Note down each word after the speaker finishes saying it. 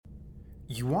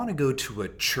You want to go to a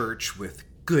church with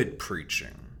good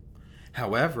preaching.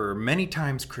 However, many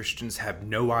times Christians have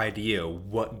no idea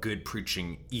what good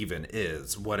preaching even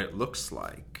is, what it looks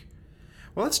like.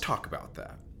 Well, let's talk about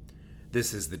that.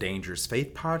 This is the Dangerous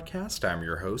Faith Podcast. I'm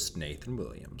your host, Nathan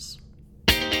Williams.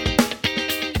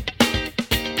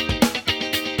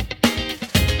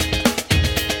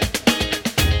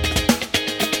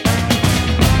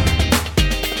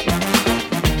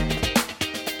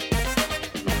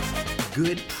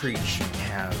 Good preaching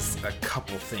has a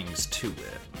couple things to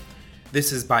it.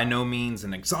 This is by no means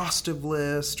an exhaustive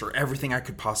list or everything I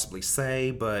could possibly say,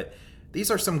 but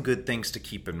these are some good things to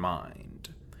keep in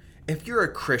mind. If you're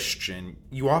a Christian,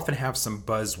 you often have some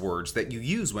buzzwords that you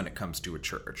use when it comes to a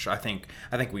church. I think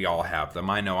we all have them.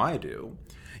 I know I do.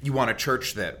 You want a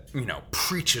church that,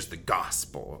 preaches the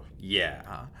gospel.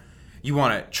 Yeah. You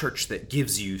want a church that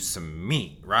gives you some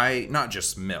meat, right? Not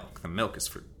just milk. The milk is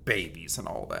for babies and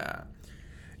all that.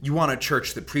 You want a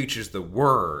church that preaches the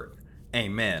word,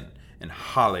 amen, and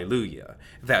hallelujah.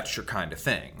 That's your kind of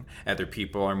thing. Other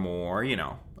people are more,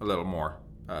 a little more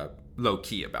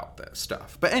low-key about this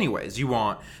stuff. But anyways,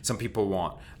 some people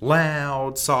want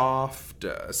loud, soft,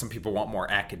 some people want more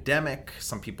academic,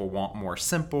 some people want more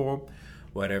simple,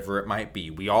 whatever it might be.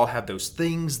 We all have those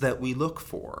things that we look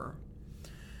for.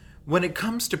 When it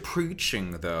comes to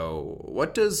preaching, though,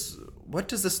 what does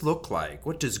this look like?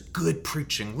 What does good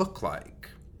preaching look like?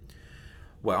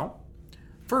 Well,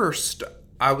 first,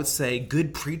 I would say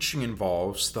good preaching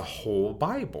involves the whole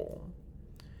Bible.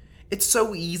 It's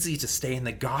so easy to stay in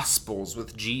the Gospels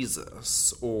with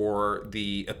Jesus or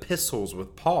the epistles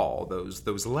with Paul,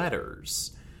 those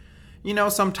letters.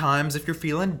 Sometimes if you're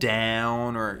feeling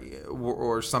down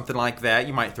or something like that,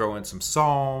 you might throw in some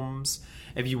Psalms.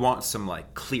 If you want some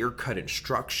clear-cut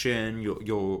instruction,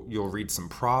 you'll read some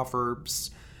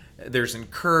Proverbs. There's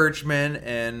encouragement,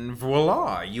 and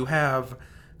voila, you have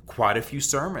quite a few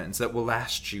sermons that will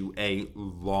last you a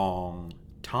long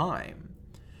time.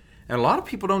 And a lot of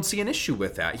people don't see an issue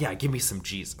with that. Yeah, give me some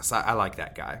Jesus. I like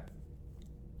that guy.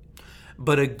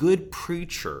 But a good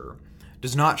preacher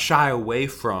does not shy away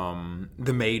from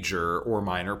the major or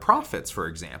minor prophets, for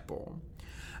example.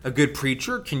 A good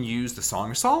preacher can use the Song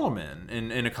of Solomon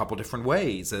in a couple different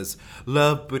ways as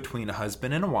love between a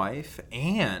husband and a wife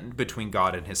and between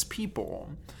God and his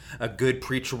people. A good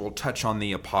preacher will touch on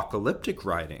the apocalyptic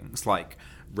writings like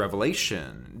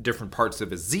Revelation, different parts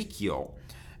of Ezekiel.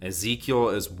 Ezekiel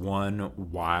is one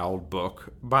wild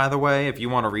book, by the way. If you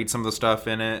want to read some of the stuff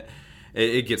in it,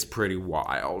 it gets pretty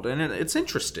wild. And it's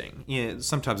interesting.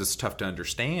 Sometimes it's tough to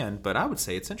understand, but I would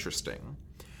say it's interesting.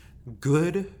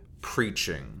 Good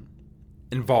preaching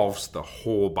involves the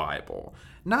whole Bible,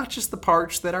 not just the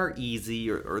parts that are easy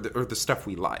or the stuff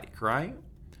we like, right?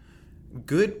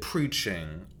 Good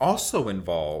preaching also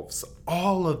involves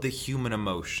all of the human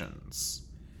emotions,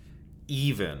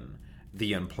 even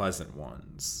the unpleasant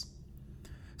ones.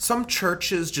 Some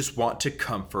churches just want to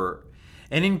comfort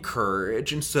and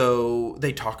encourage, and so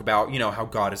they talk about, how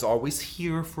God is always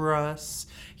here for us.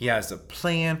 He has a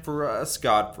plan for us.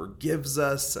 God forgives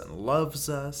us and loves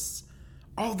us.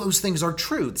 All those things are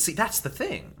true. See, that's the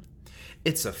thing.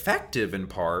 It's effective in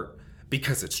part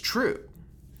because it's true.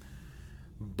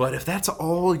 But if that's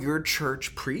all your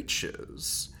church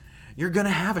preaches, you're going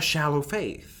to have a shallow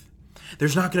faith.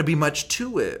 There's not going to be much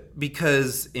to it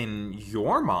because in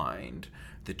your mind,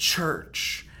 the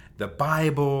church, the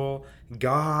Bible,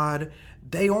 God,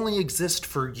 they only exist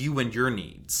for you and your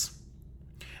needs.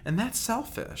 And that's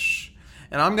selfish.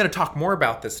 And I'm going to talk more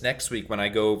about this next week when I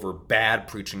go over bad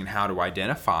preaching and how to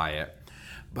identify it.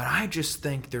 But I just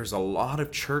think there's a lot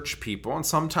of church people, and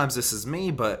sometimes this is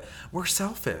me, but we're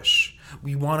selfish.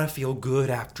 We want to feel good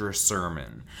after a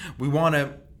sermon. We want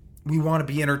to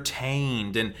be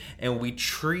entertained, and we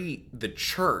treat the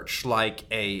church like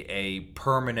a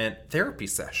permanent therapy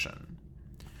session.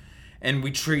 And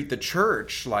we treat the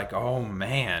church like, oh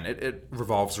man, it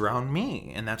revolves around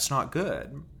me, and that's not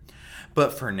good.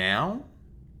 But for now,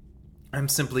 I'm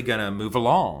simply going to move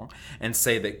along and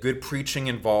say that good preaching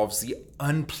involves the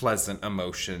unpleasant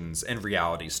emotions and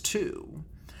realities too.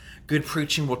 Good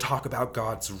preaching will talk about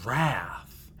God's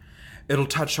wrath. It'll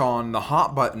touch on the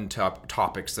hot button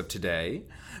topics of today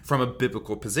from a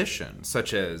biblical position,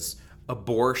 such as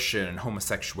abortion and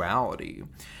homosexuality.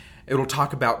 It'll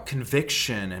talk about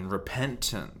conviction and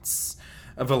repentance,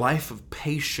 of a life of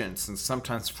patience and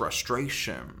sometimes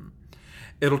frustration.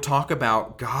 It'll talk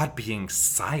about God being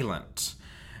silent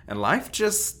and life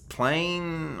just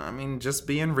just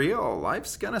being real.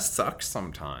 Life's gonna suck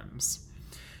sometimes.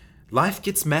 Life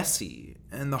gets messy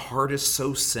and the heart is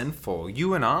so sinful.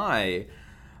 You and I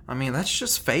I mean, let's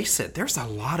just face it, there's a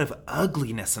lot of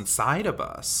ugliness inside of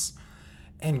us.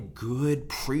 And good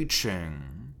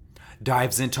preaching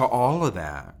dives into all of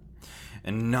that.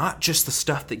 And not just the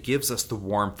stuff that gives us the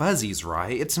warm fuzzies,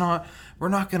 right? We're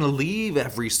not going to leave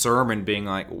every sermon being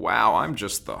like, wow, I'm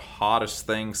just the hottest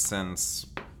thing since,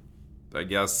 I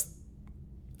guess,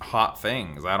 hot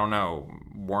things. I don't know,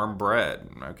 warm bread.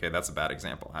 Okay, that's a bad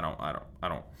example. I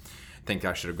don't think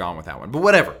I should have gone with that one. But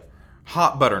whatever.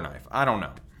 Hot butter knife. I don't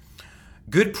know.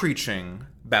 Good preaching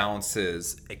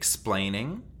balances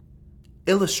explaining,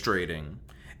 illustrating,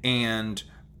 and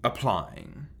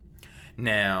applying.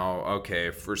 Now,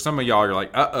 okay, for some of y'all, you're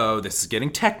like, this is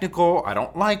getting technical. I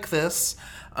don't like this.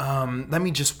 Let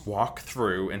me just walk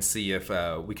through and see if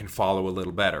we can follow a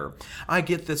little better. I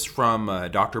get this from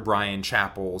Dr. Bryan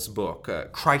Chapell's book,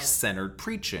 Christ-Centered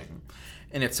Preaching.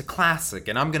 And it's a classic,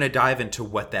 and I'm going to dive into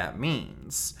what that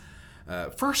means.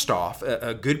 First off,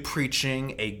 a good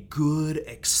preaching, a good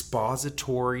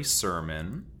expository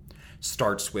sermon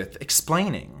starts with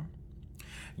explaining.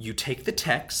 You take the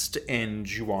text and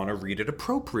you want to read it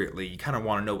appropriately. You kind of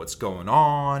want to know what's going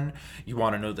on. You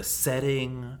want to know the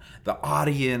setting, the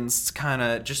audience, kind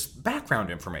of just background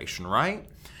information, right?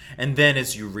 And then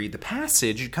as you read the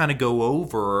passage, you kind of go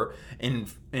over in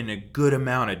a good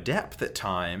amount of depth at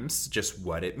times just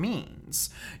what it means.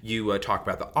 You talk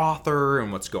about the author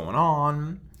and what's going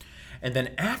on. And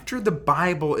then after the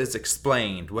Bible is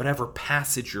explained, whatever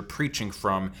passage you're preaching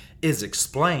from is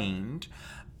explained,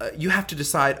 you have to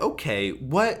decide, okay,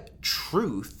 what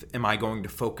truth am I going to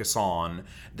focus on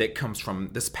that comes from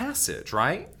this passage,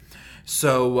 right?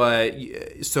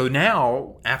 So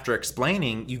now, after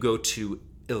explaining, you go to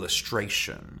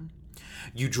illustration.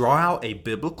 You draw out a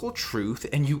biblical truth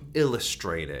and you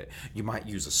illustrate it. You might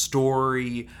use a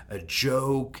story, a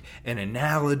joke, an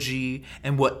analogy.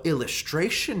 And what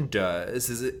illustration does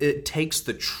is it takes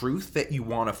the truth that you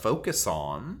want to focus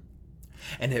on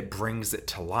and it brings it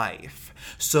to life.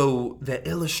 So the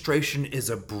illustration is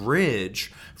a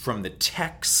bridge from the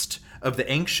text of the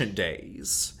ancient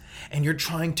days, and you're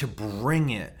trying to bring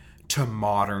it to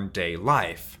modern day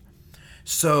life.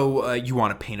 So you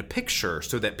want to paint a picture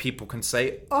so that people can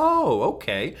say, oh,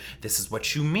 okay, this is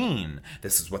what you mean.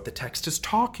 This is what the text is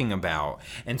talking about.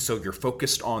 And so you're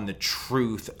focused on the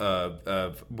truth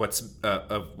of what's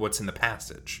in the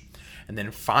passage. And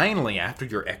then finally, after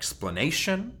your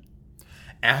explanation,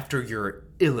 after your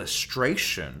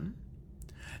illustration,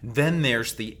 then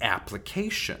there's the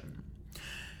application.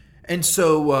 And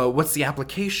so what's the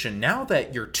application? Now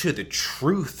that you're to the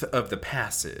truth of the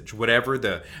passage, whatever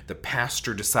the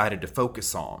pastor decided to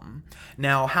focus on,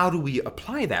 now how do we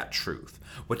apply that truth?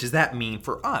 What does that mean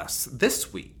for us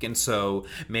this week? And so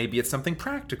maybe it's something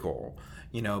practical.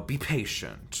 Be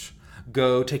patient.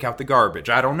 Go take out the garbage.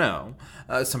 I don't know.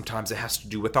 Sometimes it has to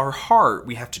do with our heart.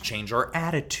 We have to change our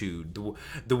attitude,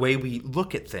 the way we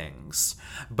look at things.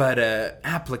 But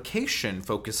application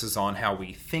focuses on how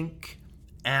we think,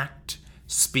 act,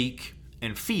 speak,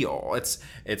 and feel.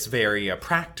 It's very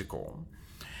practical.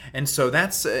 And so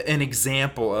that's an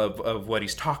example of what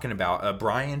he's talking about.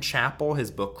 Bryan Chapell,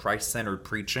 his book Christ-Centered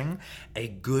Preaching, a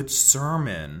good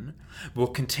sermon will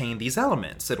contain these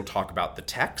elements. It'll talk about the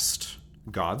text,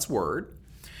 God's word.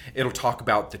 It'll talk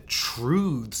about the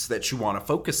truths that you want to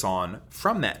focus on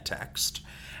from that text.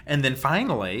 And then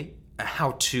finally,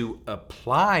 how to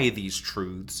apply these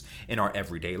truths in our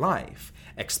everyday life.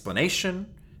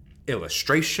 Explanation,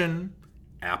 illustration,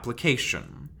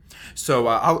 application. So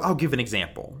I'll give an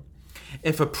example.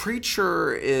 If a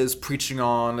preacher is preaching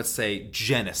on, let's say,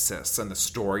 Genesis and the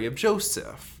story of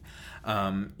Joseph,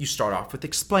 you start off with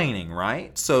explaining,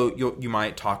 right? So you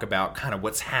might talk about kind of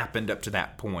what's happened up to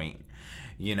that point,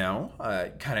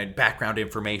 kind of background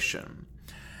information.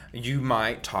 You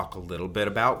might talk a little bit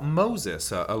about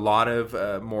Moses. A lot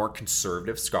of more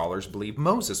conservative scholars believe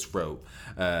Moses wrote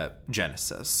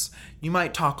Genesis. You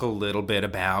might talk a little bit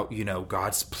about,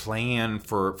 God's plan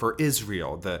for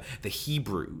Israel, the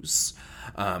Hebrews.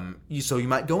 So you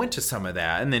might go into some of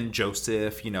that. And then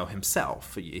Joseph,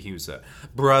 himself, he was a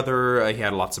brother. He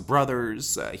had lots of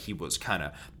brothers. He was kind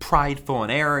of prideful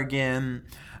and arrogant.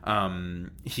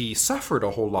 He suffered a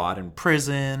whole lot in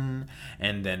prison,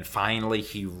 and then finally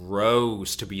he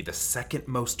rose to be the second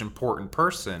most important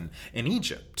person in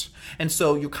Egypt. And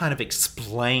so you kind of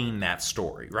explain that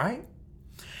story, right?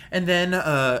 And then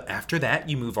after that,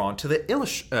 you move on to the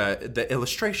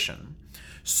illustration.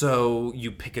 So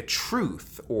you pick a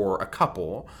truth or a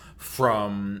couple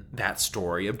from that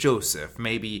story of Joseph.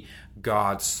 Maybe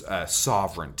God's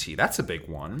sovereignty. That's a big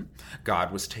one.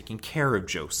 God was taking care of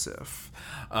Joseph.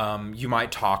 You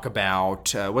might talk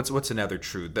about what's another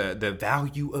truth? The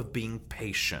value of being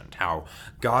patient. How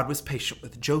God was patient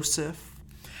with Joseph.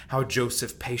 How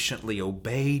Joseph patiently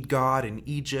obeyed God in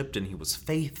Egypt, and he was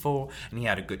faithful, and he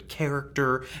had a good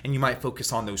character. And you might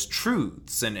focus on those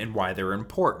truths and why they're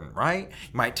important, right?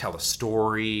 You might tell a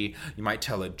story, you might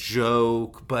tell a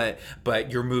joke, but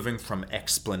you're moving from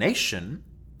explanation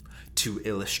to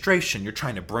illustration. You're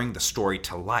trying to bring the story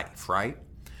to life, right?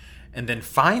 And then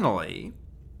finally,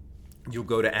 you'll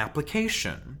go to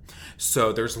application.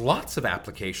 So there's lots of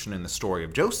application in the story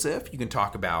of Joseph. You can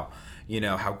talk about,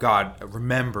 how God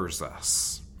remembers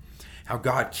us, how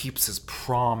God keeps his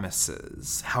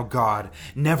promises, how God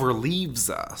never leaves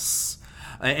us.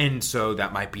 And so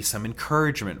that might be some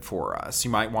encouragement for us.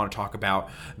 You might want to talk about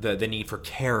the need for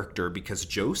character, because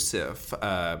Joseph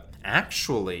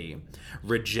actually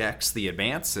rejects the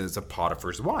advances of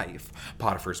Potiphar's wife.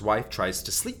 Potiphar's wife tries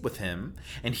to sleep with him,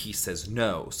 and he says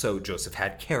no. So Joseph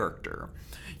had character.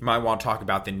 You might want to talk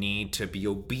about the need to be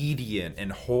obedient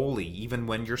and holy even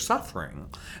when you're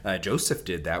suffering. Joseph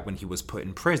did that when he was put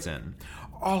in prison.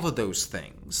 All of those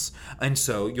things. And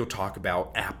so you'll talk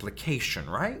about application,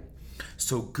 right?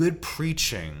 So good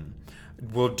preaching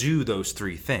will do those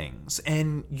three things.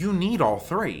 And you need all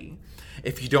three.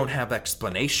 If you don't have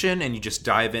explanation and you just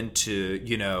dive into,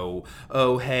 do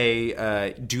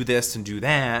this and do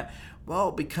that, well,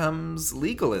 it becomes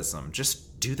legalism.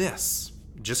 Just do this.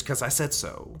 Just because I said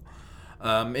so.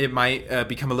 It might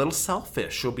become a little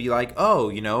selfish. You'll be like,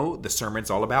 the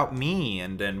sermon's all about me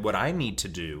and what I need to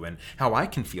do and how I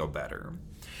can feel better.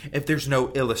 If there's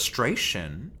no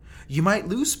illustration, you might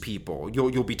lose people.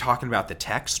 You'll be talking about the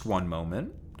text one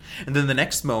moment, and then the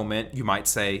next moment you might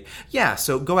say,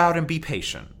 so go out and be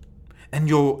patient. And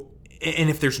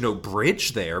if there's no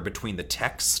bridge there between the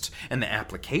text and the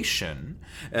application,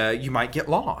 you might get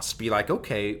lost. Be like,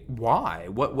 okay, why?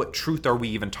 What truth are we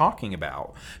even talking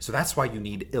about? So that's why you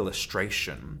need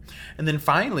illustration. And then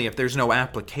finally, if there's no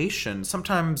application,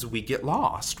 sometimes we get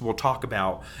lost. We'll talk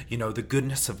about, the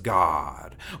goodness of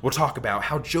God. We'll talk about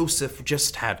how Joseph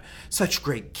just had such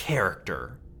great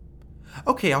character.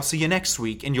 Okay, I'll see you next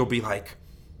week. And you'll be like,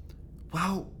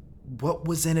 well, what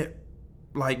was in it?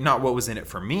 Like, not what was in it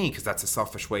for me, because that's a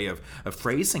selfish way of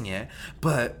phrasing it,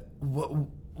 but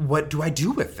what do I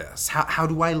do with this? How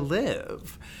do I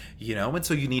live? And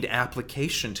so you need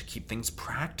application to keep things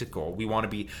practical. We want to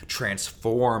be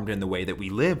transformed in the way that we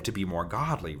live to be more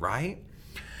godly, right?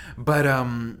 But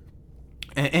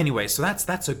anyway, so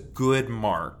that's a good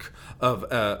mark of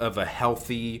a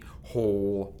healthy,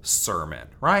 whole sermon,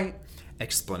 right?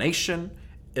 Explanation,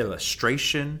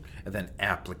 illustration, and then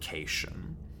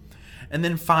application. And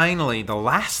then finally, the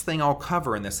last thing I'll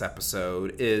cover in this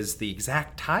episode is the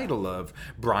exact title of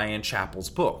Bryan Chapell's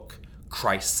book,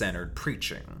 Christ-Centered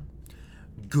Preaching.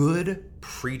 Good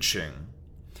preaching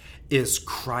is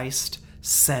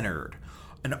Christ-centered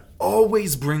and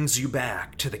always brings you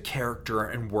back to the character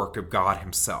and work of God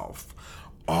himself.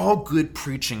 All good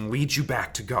preaching leads you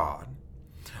back to God.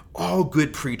 All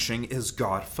good preaching is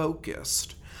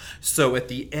God-focused. So at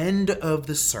the end of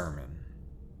the sermon,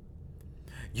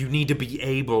 you need to be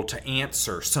able to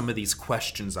answer some of these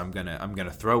questions I'm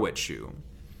gonna throw at you.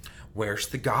 Where's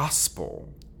the gospel?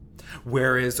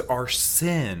 Where is our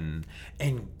sin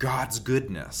and God's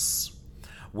goodness?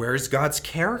 Where is God's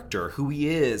character, who he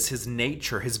is, his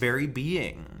nature, his very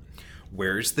being?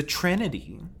 Where's the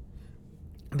Trinity?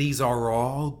 These are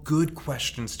all good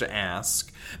questions to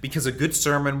ask, because a good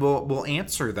sermon will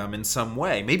answer them in some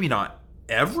way. Maybe not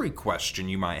every question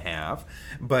you might have,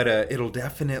 but it'll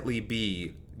definitely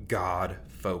be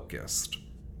God-focused.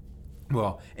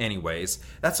 Well, anyways,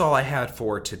 that's all I had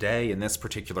for today in this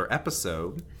particular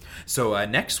episode. So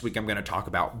next week I'm going to talk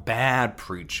about bad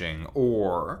preaching,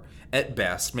 or at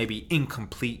best, maybe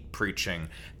incomplete preaching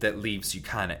that leaves you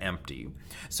kind of empty.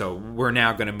 So we're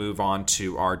now going to move on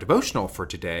to our devotional for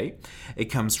today. It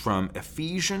comes from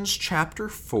Ephesians chapter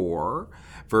 4,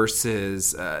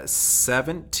 verses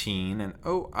 17, and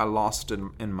I lost it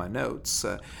in my notes.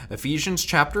 Ephesians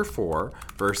chapter 4,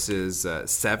 verses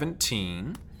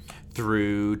 17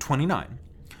 through 29.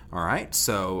 All right,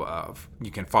 so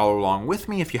you can follow along with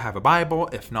me if you have a Bible.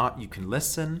 If not, you can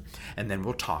listen, and then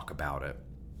we'll talk about it.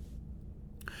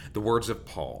 The words of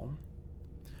Paul.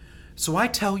 So I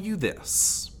tell you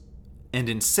this, and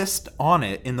insist on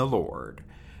it in the Lord,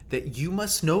 that you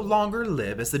must no longer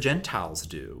live as the Gentiles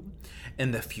do,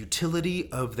 in the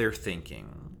futility of their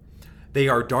thinking. They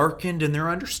are darkened in their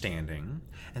understanding,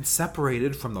 and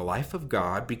separated from the life of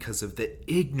God because of the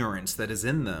ignorance that is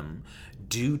in them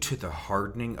due to the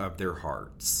hardening of their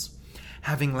hearts.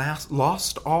 Having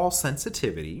lost all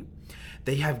sensitivity,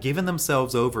 they have given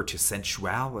themselves over to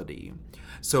sensuality,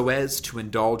 so as to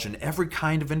indulge in every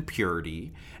kind of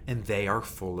impurity, and they are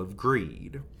full of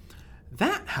greed.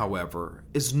 That, however,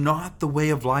 is not the way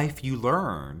of life you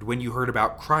learned when you heard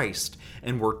about Christ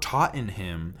and were taught in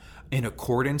him in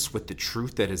accordance with the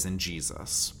truth that is in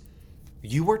Jesus.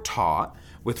 You were taught,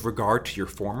 with regard to your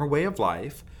former way of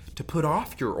life, to put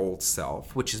off your old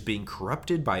self, which is being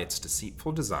corrupted by its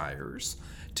deceitful desires,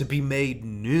 to be made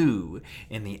new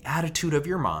in the attitude of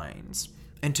your minds,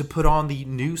 and to put on the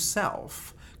new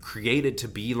self, created to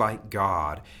be like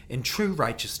God in true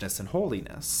righteousness and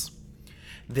holiness.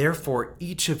 Therefore,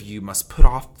 each of you must put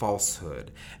off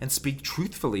falsehood and speak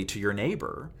truthfully to your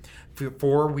neighbor,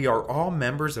 for we are all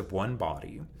members of one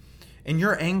body. In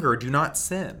your anger, do not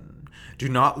sin. Do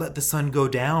not let the sun go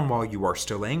down while you are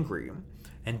still angry,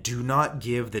 and do not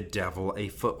give the devil a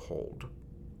foothold.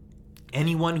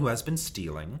 Anyone who has been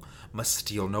stealing must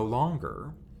steal no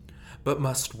longer, but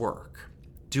must work,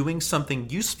 doing something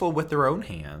useful with their own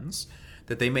hands,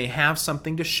 that they may have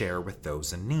something to share with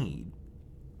those in need.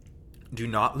 Do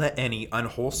not let any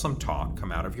unwholesome talk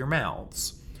come out of your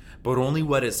mouths, but only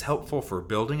what is helpful for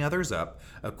building others up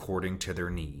according to their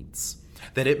needs,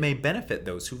 that it may benefit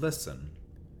those who listen.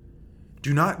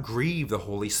 Do not grieve the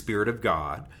Holy Spirit of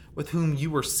God, with whom you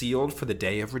were sealed for the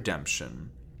day of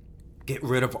redemption. Get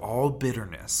rid of all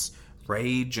bitterness,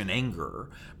 rage, and anger,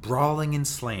 brawling and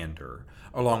slander,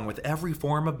 along with every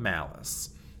form of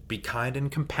malice. Be kind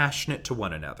and compassionate to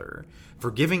one another,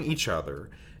 forgiving each other,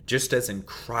 just as in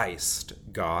Christ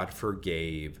God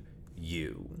forgave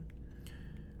you.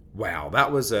 Wow,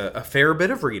 that was a fair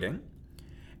bit of reading,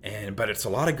 but it's a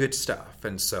lot of good stuff,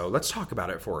 and so let's talk about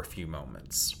it for a few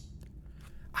moments.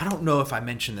 I don't know if I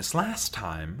mentioned this last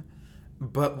time,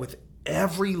 but with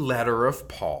every letter of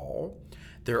Paul,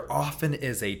 there often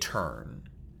is a turn.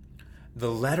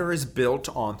 The letter is built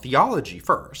on theology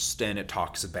first, and it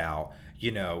talks about,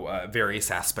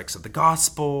 various aspects of the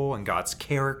gospel and God's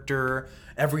character,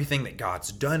 everything that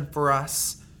God's done for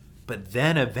us. But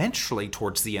then eventually,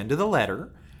 towards the end of the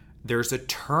letter, there's a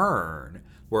turn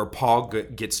where Paul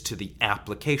gets to the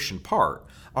application part.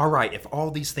 All right, if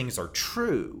all these things are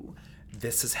true,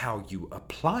 this is how you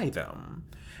apply them.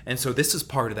 And so this is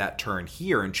part of that turn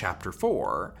here in chapter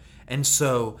 4. And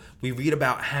so we read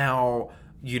about how,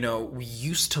 we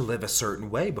used to live a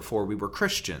certain way before we were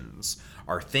Christians.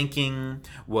 Our thinking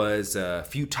was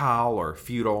futile or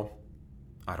futile.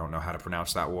 I don't know how to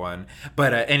pronounce that one.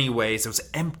 But anyways, it was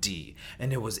empty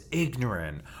and it was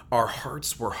ignorant. Our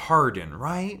hearts were hardened,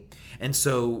 right? And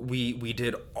so we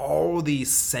did all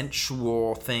these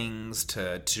sensual things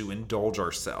to indulge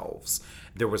ourselves.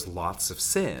 There was lots of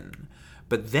sin.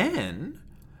 But then,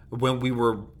 when we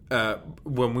were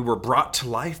brought to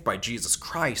life by Jesus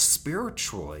Christ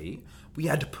spiritually, we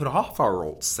had to put off our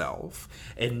old self.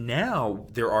 And now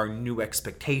there are new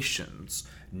expectations,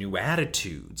 new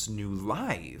attitudes, new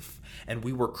life. And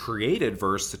we were created,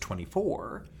 verse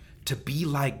 24, to be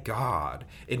like God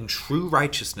in true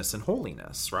righteousness and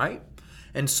holiness, right?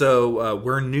 And so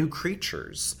we're new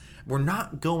creatures. We're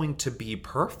not going to be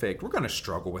perfect. We're going to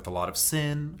struggle with a lot of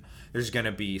sin. There's going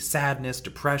to be sadness,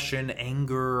 depression,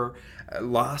 anger,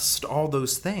 lust, all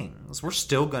those things. We're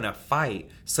still going to fight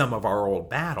some of our old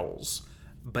battles.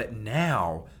 But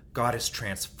now God is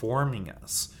transforming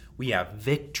us. We have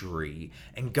victory,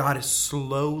 and God is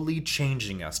slowly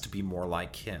changing us to be more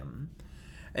like Him.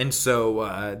 And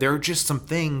so there are just some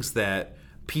things that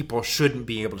people shouldn't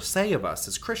be able to say of us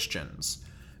as Christians.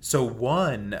 So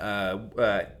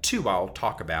two I'll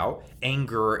talk about,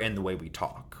 anger and the way we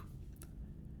talk.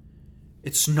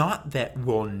 It's not that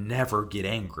we'll never get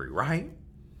angry, right?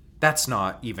 That's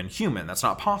not even human. That's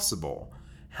not possible.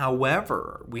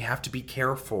 However, we have to be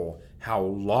careful how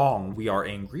long we are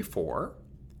angry for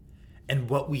and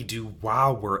what we do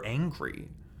while we're angry.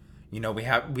 We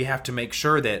have to make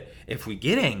sure that if we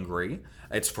get angry,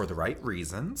 it's for the right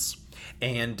reasons,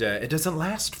 and it doesn't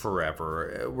last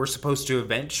forever. We're supposed to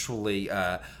eventually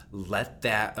let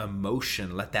that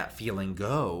emotion, let that feeling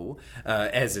go,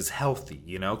 as is healthy,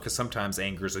 because sometimes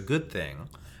anger is a good thing.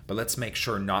 But let's make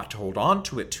sure not to hold on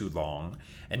to it too long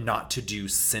and not to do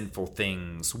sinful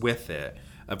things with it.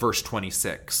 Verse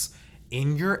 26,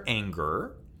 in your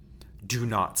anger, do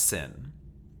not sin.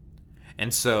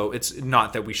 And so it's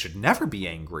not that we should never be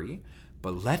angry,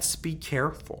 but let's be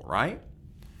careful, right?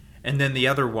 And then the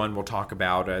other one we'll talk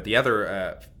about, the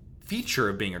other feature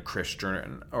of being a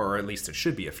Christian, or at least it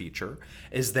should be a feature,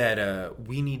 is that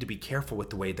we need to be careful with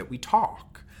the way that we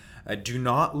talk. Do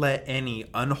not let any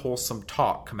unwholesome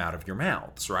talk come out of your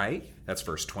mouths, right? That's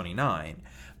verse 29.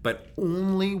 But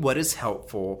only what is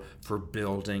helpful for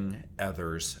building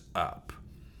others up.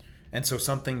 And so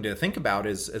something to think about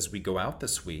is as we go out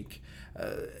this week,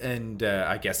 and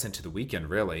I guess into the weekend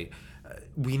really,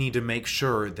 we need to make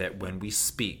sure that when we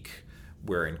speak,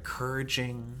 we're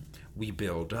encouraging, we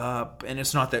build up, and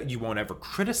it's not that you won't ever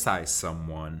criticize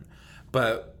someone,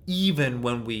 but even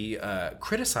when we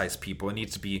criticize people, it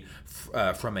needs to be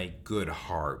from a good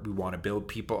heart. We want to build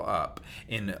people up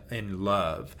in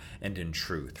love and in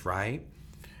truth, right?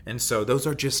 And so those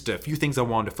are just a few things I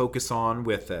wanted to focus on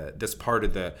with this part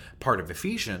of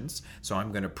Ephesians. So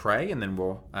I'm going to pray and then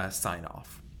we'll sign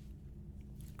off.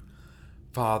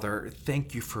 Father,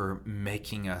 thank you for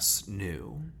making us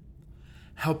new.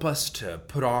 Help us to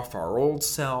put off our old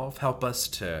self. Help us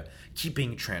to keep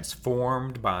being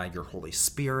transformed by your Holy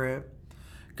Spirit.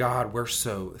 God, we're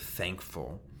so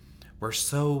thankful. We're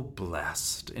so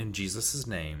blessed. In Jesus'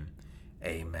 name,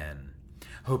 amen.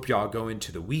 Hope y'all go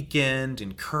into the weekend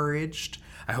encouraged.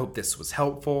 I hope this was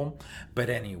helpful. But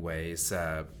anyways,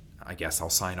 I guess I'll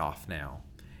sign off now.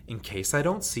 In case I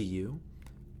don't see you,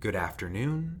 good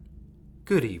afternoon,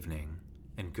 good evening,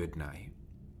 and good night.